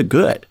religious. We're the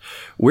good.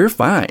 We're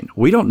fine.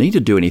 We don't need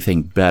to do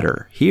anything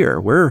better here.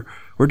 We're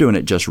doing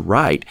it just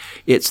right.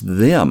 It's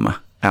them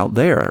out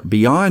there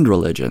beyond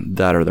religion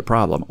that are the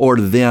problem, or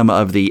them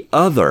of the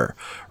other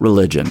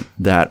religion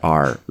that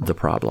are the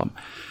problem.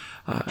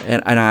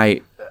 And I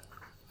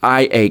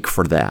ache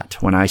for that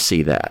when I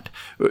see that.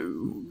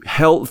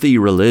 Healthy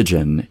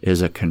religion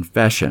is a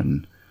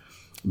confession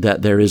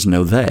that there is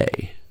no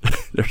they.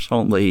 There's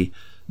only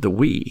the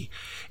we.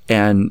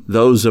 And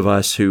those of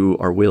us who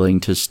are willing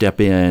to step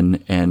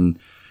in and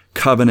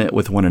covenant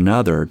with one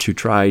another to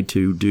try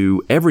to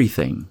do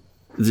everything,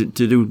 to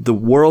do the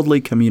worldly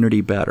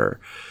community better,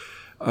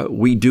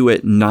 we do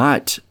it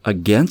not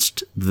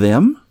against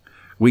them.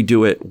 We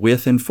do it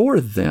with and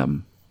for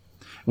them.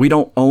 We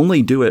don't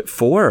only do it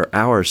for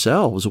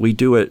ourselves. We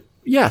do it,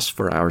 yes,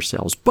 for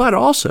ourselves, but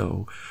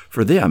also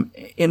for them.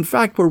 In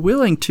fact, we're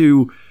willing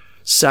to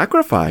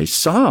sacrifice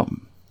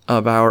some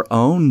of our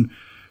own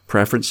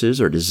preferences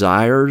or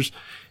desires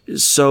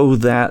so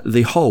that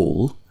the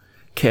whole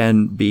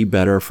can be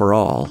better for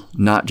all,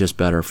 not just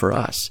better for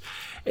us.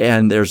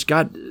 And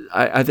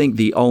I think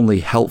the only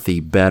healthy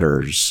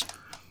betters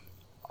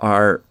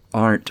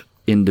aren't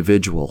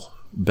individual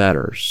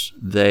betters.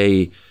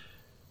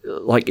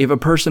 Like if a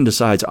person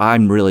decides,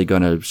 I'm really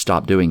going to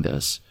stop doing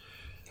this,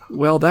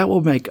 well, that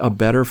will make a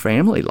better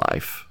family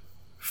life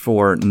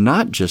for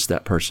not just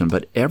that person,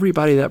 but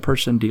everybody that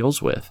person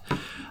deals with.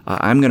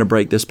 I'm going to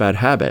break this bad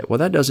habit. Well,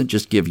 that doesn't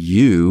just give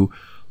you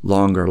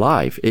longer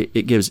life.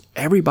 It gives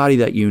everybody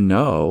that you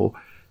know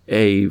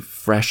a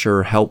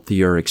fresher,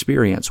 healthier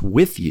experience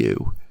with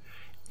you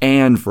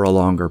and for a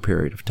longer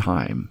period of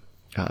time.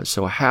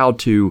 So how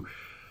to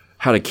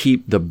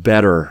keep the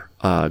better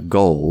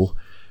goal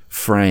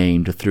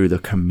framed through the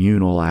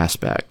communal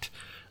aspect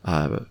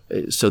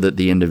so that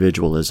the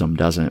individualism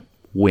doesn't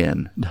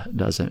win,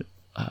 doesn't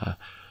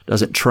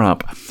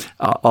trump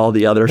all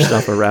the other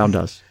stuff around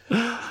us.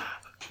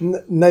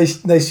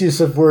 Nice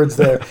use of words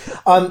there.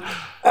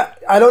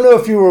 I don't know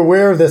if you were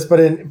aware of this, but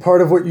in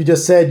part of what you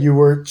just said, you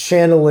were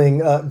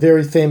channeling a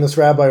very famous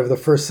rabbi of the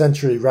first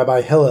century,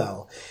 Rabbi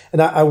Hillel. And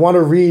I want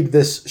to read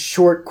this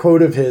short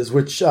quote of his,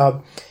 which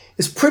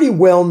is pretty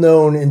well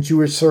known in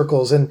Jewish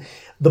circles. And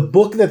the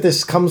book that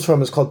this comes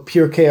from is called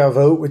Pirkei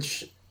Avot,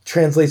 which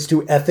translates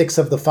to Ethics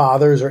of the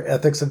Fathers or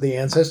Ethics of the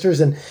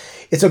Ancestors. And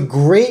it's a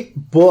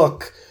great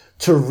book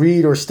to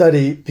read or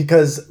study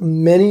because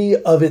many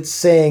of its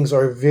sayings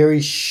are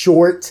very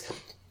short,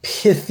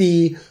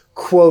 pithy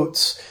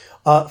quotes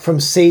from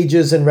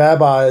sages and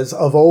rabbis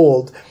of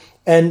old.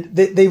 And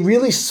they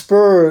really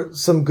spur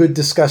some good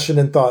discussion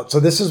and thought. So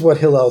this is what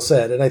Hillel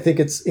said, and I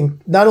think it's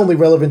not only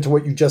relevant to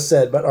what you just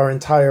said, but our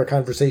entire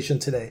conversation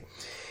today.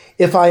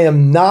 If I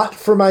am not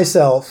for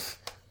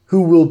myself,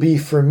 who will be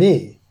for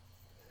me?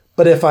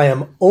 But if I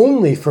am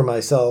only for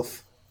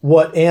myself,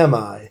 what am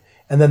I?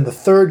 And then the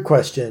third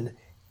question,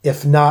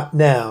 if not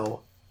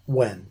now,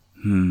 when?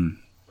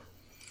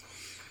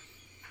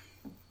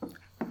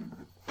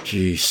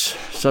 Jeez,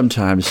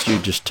 sometimes you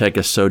just take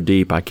us so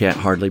deep I can't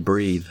hardly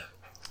breathe.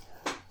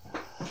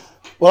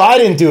 Well, I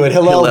didn't do it.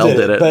 Hillel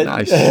did it. But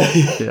nice.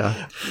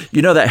 Yeah.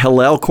 You know that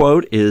Hillel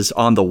quote is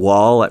on the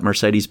wall at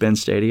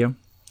Mercedes-Benz Stadium?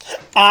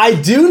 I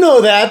do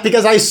know that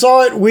because I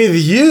saw it with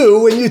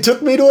you when you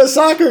took me to a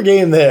soccer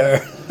game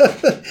there.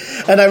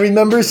 And I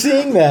remember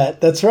seeing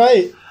that. That's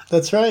right.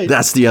 That's right.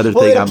 That's the other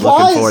thing I'm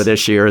looking for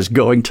this year is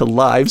going to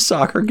live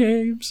soccer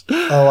games.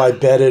 Oh, I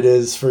bet it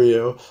is for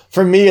you.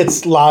 For me,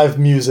 it's live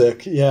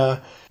music. Yeah.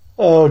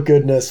 Oh,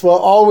 goodness. Well,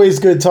 always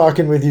good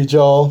talking with you,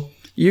 Joel.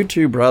 You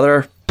too,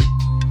 brother.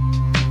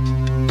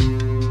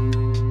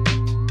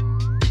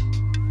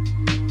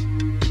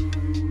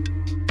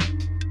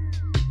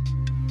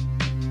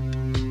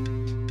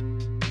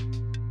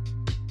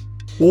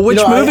 Well, which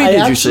movie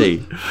did you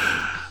see?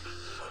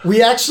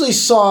 We actually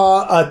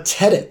saw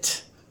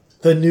Tenet,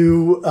 the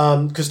new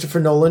Christopher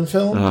Nolan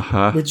film,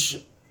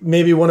 which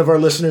maybe one of our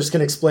listeners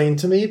can explain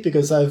to me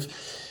because I've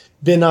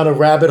been on a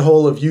rabbit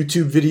hole of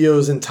YouTube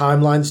videos and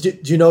timelines.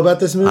 Do you know about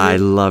this movie? I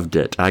loved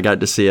it. I got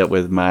to see it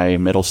with my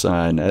middle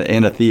son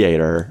in a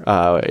theater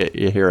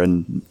here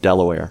in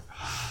Delaware.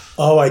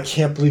 Oh, I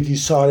can't believe you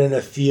saw it in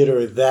a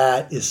theater.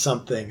 That is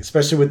something,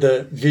 especially with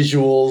the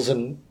visuals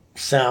and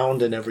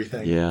sound and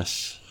everything.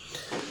 Yes.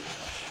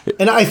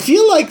 And I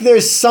feel like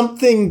there's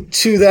something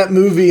to that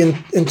movie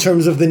in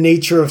terms of the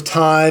nature of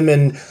time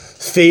and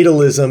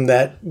fatalism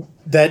that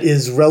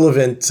is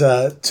relevant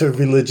to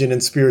religion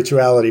and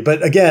spirituality.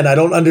 But again, I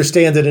don't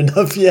understand it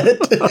enough yet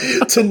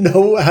to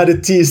know how to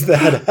tease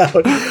that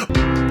out.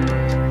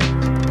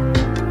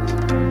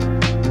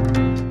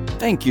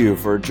 Thank you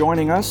for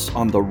joining us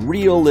on the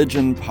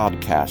Real-Ligion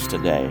podcast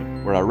today,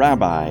 where a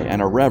rabbi and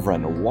a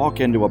reverend walk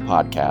into a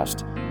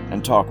podcast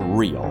and talk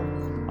real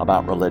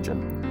about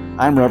religion.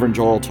 I'm Reverend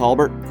Joel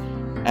Talbert,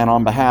 and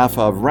on behalf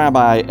of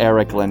Rabbi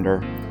Eric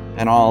Linder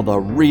and all the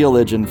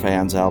Real-Ligion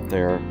fans out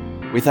there,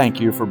 we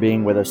thank you for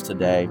being with us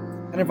today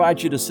and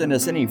invite you to send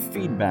us any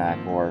feedback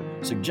or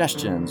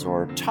suggestions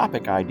or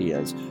topic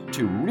ideas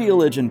to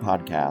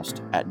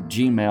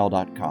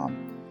religionpodcast@gmail.com.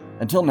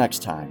 Until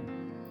next time,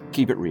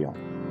 keep it real.